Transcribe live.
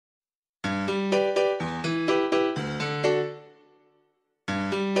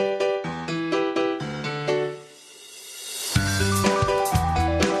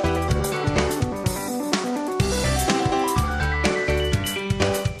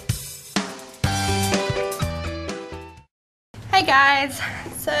guys,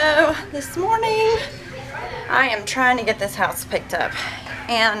 so this morning I am trying to get this house picked up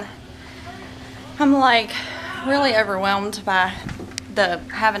and I'm like really overwhelmed by the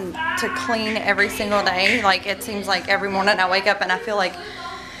having to clean every single day. Like it seems like every morning I wake up and I feel like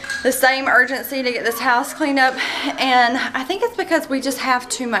the same urgency to get this house cleaned up, and I think it's because we just have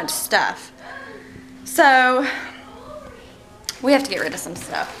too much stuff. So we have to get rid of some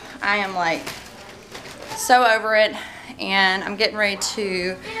stuff. I am like so over it, and I'm getting ready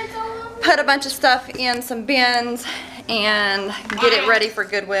to put a bunch of stuff in some bins and get it ready for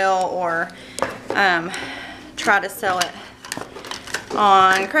Goodwill or try to sell it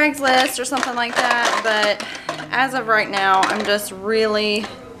on Craigslist or something like that. But as of right now, I'm just really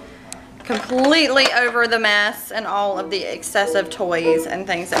completely over the mess and all of the excessive toys and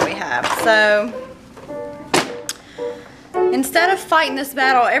things that we have. So instead of fighting this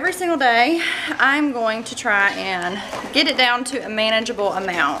battle every single day, I'm going to try and get it down to a manageable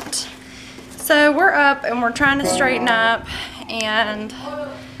amount. So we're up and we're trying to straighten up, and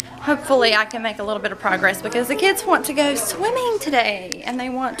hopefully I can make a little bit of progress because the kids want to go swimming today and they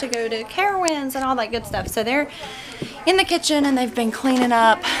want to go to Carowinds and all that good stuff. So they're in the kitchen and they've been cleaning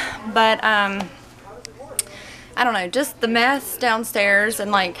up, but I don't know, just the mess downstairs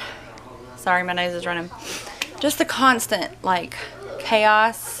and like, sorry my nose is running, just the constant like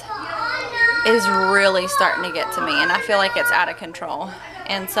chaos is really starting to get to me, and I feel like it's out of control.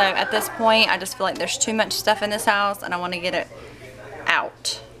 And so at this point I just feel like there's too much stuff in this house and I want to get it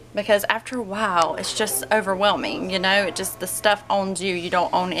out, because after a while it's just overwhelming, you know, it just, the stuff owns you, you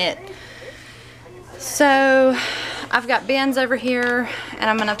don't own it. So I've got bins over here and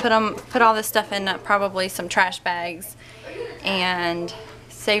I'm gonna put all this stuff in probably some trash bags and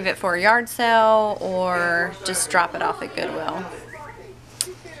save it for a yard sale or just drop it off at Goodwill.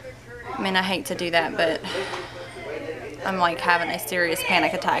 I mean, I hate to do that, but I'm like having a serious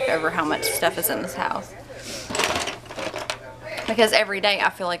panic attack over how much stuff is in this house. Because every day I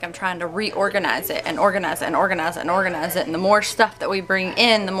feel like I'm trying to reorganize it and organize it and organize it and organize it, and the more stuff that we bring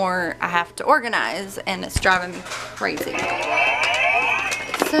in, the more I have to organize, and it's driving me crazy.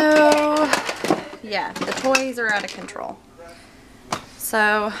 So yeah, the toys are out of control.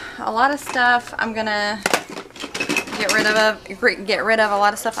 So a lot of stuff I'm gonna get rid of. A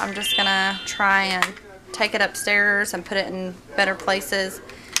lot of stuff I'm just gonna try and take it upstairs and put it in better places,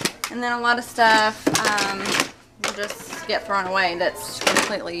 and then a lot of stuff will just get thrown away that's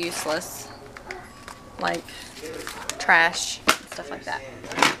completely useless, like trash and stuff like that.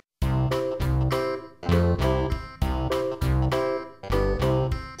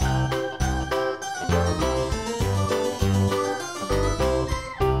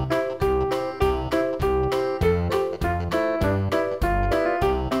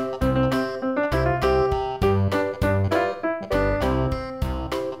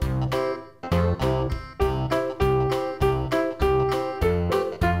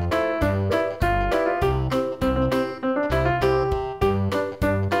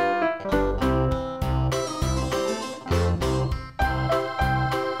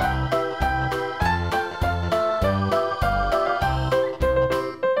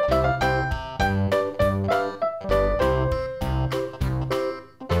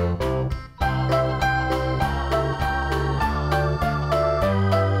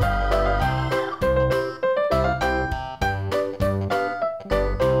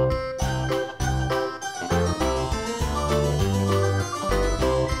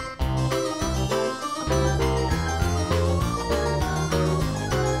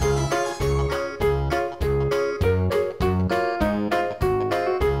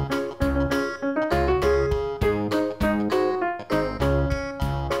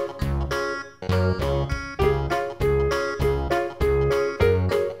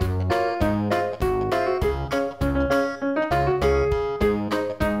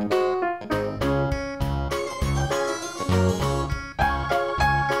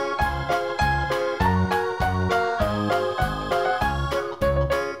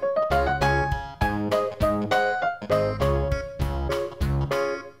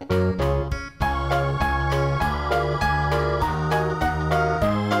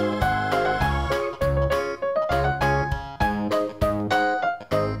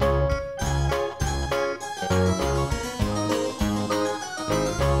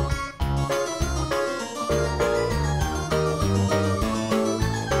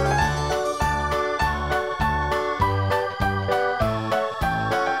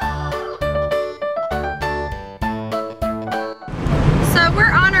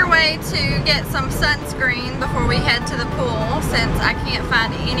 To get some sunscreen before we head to the pool, since I can't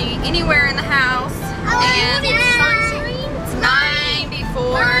find anywhere in the house. And it's sunscreen? It's not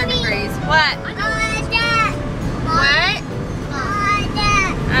degrees. What? What?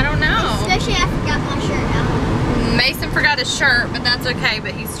 I don't know. Especially I forgot my shirt out. Mason forgot his shirt, but that's okay,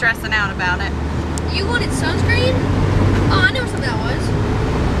 but he's stressing out about it. You wanted sunscreen? Oh, I know what that was.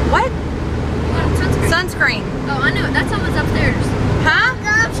 What? You wanted sunscreen? Sunscreen. Oh, I know. That's on what's upstairs. Huh?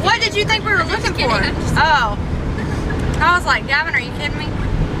 What did you think we were looking for? Oh. I was like, Gavin, are you kidding me?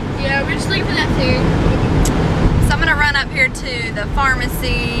 Yeah, we're just looking for that thing. So I'm gonna run up here to the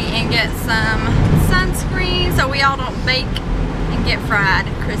pharmacy and get some sunscreen so we all don't bake and get fried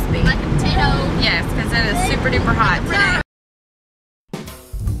crispy. Like a potato. Yes, because it is super duper hot today.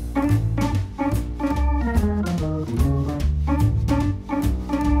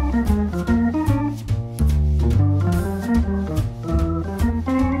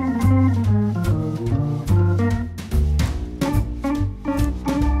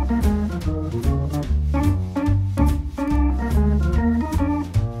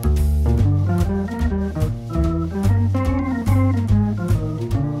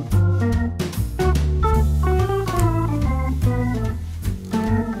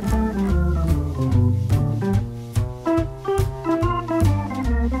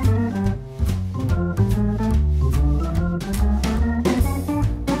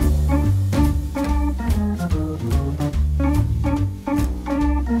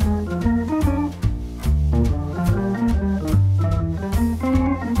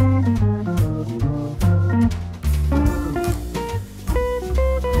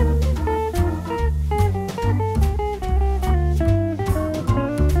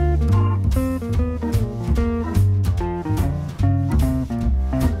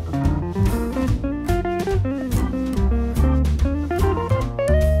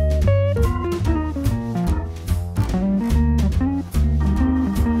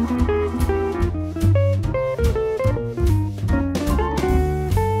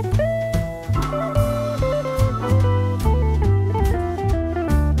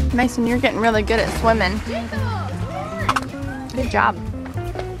 Mason, you're getting really good at swimming. Good job.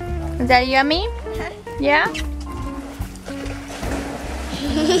 Is that yummy? Yeah?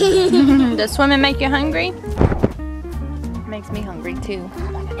 Does swimming make you hungry? Makes me hungry too.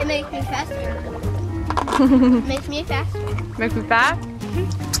 It makes me faster. Makes me faster. Makes me fast?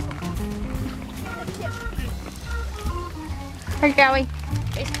 Here, Gowie.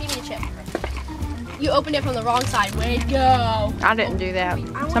 Give me the chip. You opened it from the wrong side. Way to go. I didn't do that.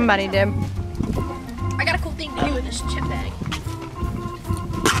 Somebody did. I got a cool thing to do with this chip bag.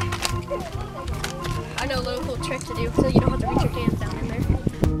 I know a little cool trick to do so you don't have to reach your hands down in there.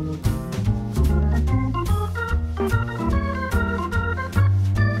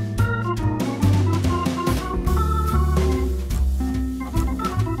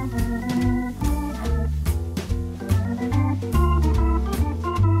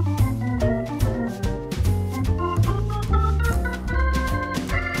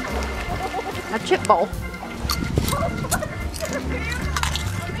 A chip bowl.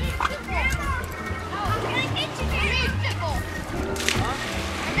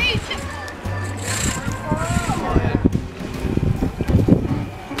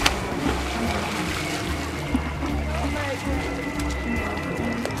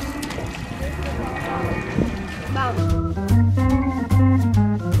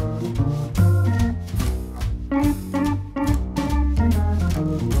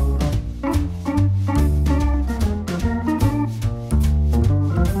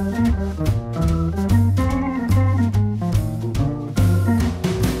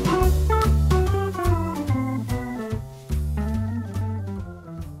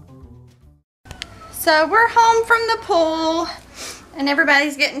 So we're home from the pool and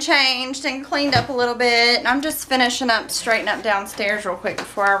everybody's getting changed and cleaned up a little bit. And I'm just finishing up, straightening up downstairs real quick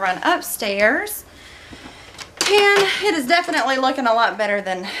before I run upstairs. And it is definitely looking a lot better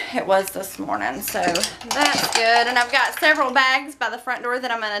than it was this morning. So that's good. And I've got several bags by the front door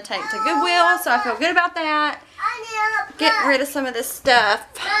that I'm going to take to Goodwill. So I feel good about that. Getting rid of some of this stuff.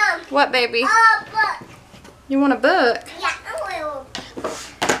 What, baby? You want a book? Yeah, I will.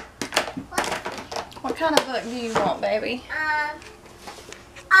 What kind of book do you want, baby?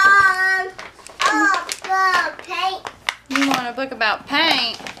 Paint. You want a book about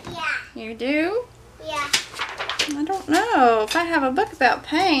paint? Yeah. You do? Yeah. I don't know if I have a book about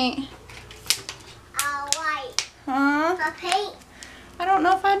paint. White. Huh? A paint. I don't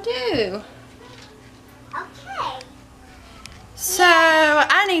know if I do. Okay. So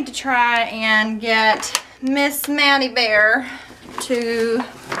I need to try and get Miss Maddie Bear to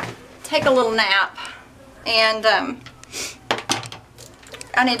take a little nap. And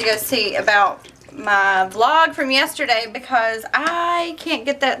I need to go see about my vlog from yesterday because I can't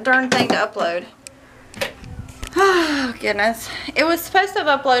get that darn thing to upload. Oh, goodness. It was supposed to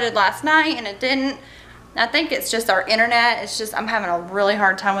have uploaded last night and it didn't. I think it's just our internet. It's just I'm having a really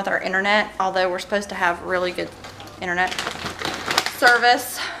hard time with our internet, although we're supposed to have really good internet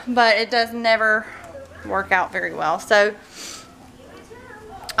service, but it does never work out very well. So,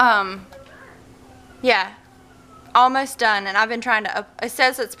 yeah, almost done, and I've been trying to, it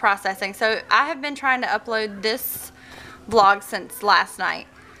says it's processing, so I have been trying to upload this vlog since last night,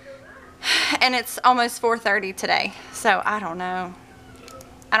 and it's almost 4:30 today, so I don't know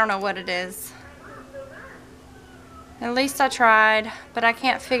what it is. At least I tried, but I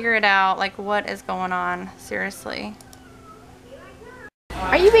can't figure it out, like what is going on, seriously.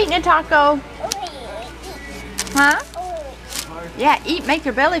 Are you eating a taco? Huh? Yeah, eat, make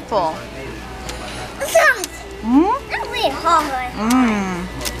your belly full. Hmm?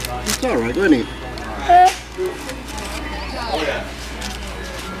 It's alright, isn't it?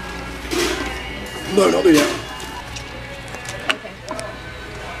 No, not do that.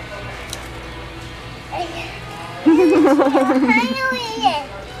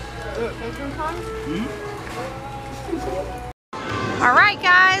 Alright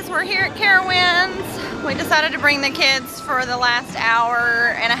guys, we're here at Carowinds. We decided to bring the kids for the last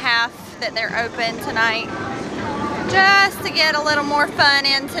hour and a half that they're open tonight, just to get a little more fun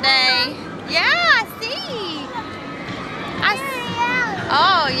in today. Yeah, I see.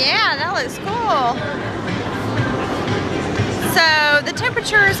 Oh yeah, that looks cool. So the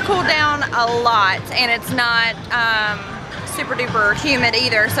temperature has cooled down a lot, and it's not super duper humid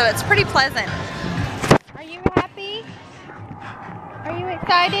either, so it's pretty pleasant. Are you happy? Are you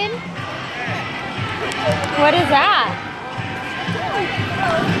excited? What is that?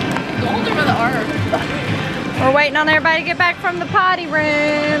 We're waiting on everybody to get back from the potty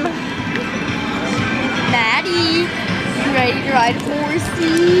room. Maddie, you ready to ride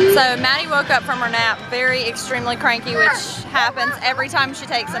horsey? So Maddie woke up from her nap very extremely cranky, which happens every time she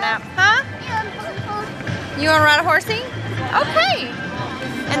takes a nap. Huh? You want to ride a horsey? Okay.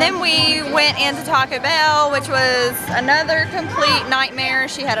 And then we went into Taco Bell, which was another complete nightmare.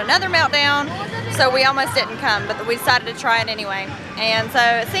 She had another meltdown, so we almost didn't come, but we decided to try it anyway. And so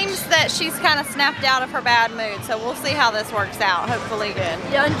it seems that she's kind of snapped out of her bad mood, so we'll see how this works out. Hopefully good.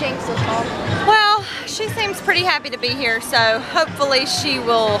 Don't jinx us all. Well, she seems pretty happy to be here, so hopefully she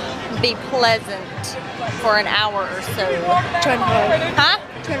will be pleasant for an hour or so. Turn hard. Huh?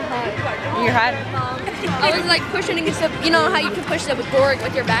 Turn hard. You're hiding? I was like pushing against the, you know how you can push the door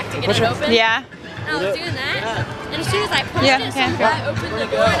with your back to get it open? Yeah. And I was doing that, and as soon as I pushed it, I opened the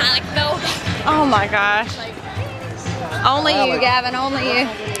door and I like fell back. Oh my gosh. Only you, Gavin, only you.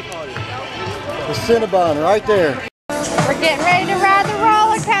 The Cinnabon right there. We're getting ready to ride the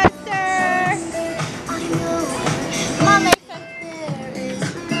roller coaster. Come on, Mason.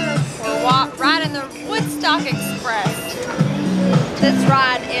 We're riding the Woodstock Express. This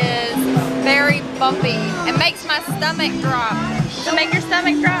ride is very bumpy. It makes my stomach drop. Does it make your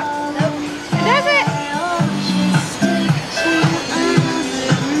stomach drop? Nope. It doesn't?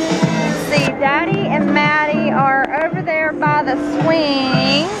 See, Daddy and Maddie are over there by the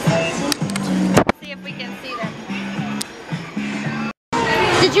swings. Let's see if we can see them.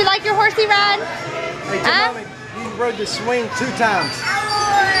 Did you like your horsey ride? Hey, Mommy, you rode the swing 2 times.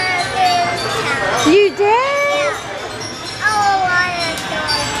 You did?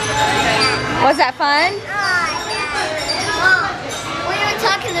 Was that fun? What are you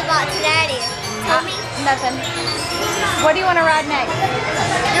talking about today? Tell me. Nothing. What do you want to ride next?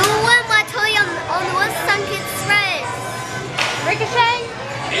 The one I told you on the one sunk Express. Ricochet?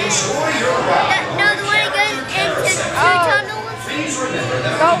 Enjoy your ride. No, the one that goes into 2 tunnels. Please remember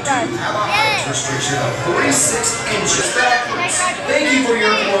that Gold Rush. Yeah. restriction of 46 inches backwards. Thank you for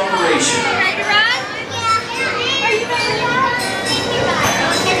your cooperation. Ready to ride? Yeah. Are you ready to ride?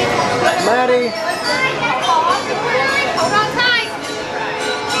 Maddie.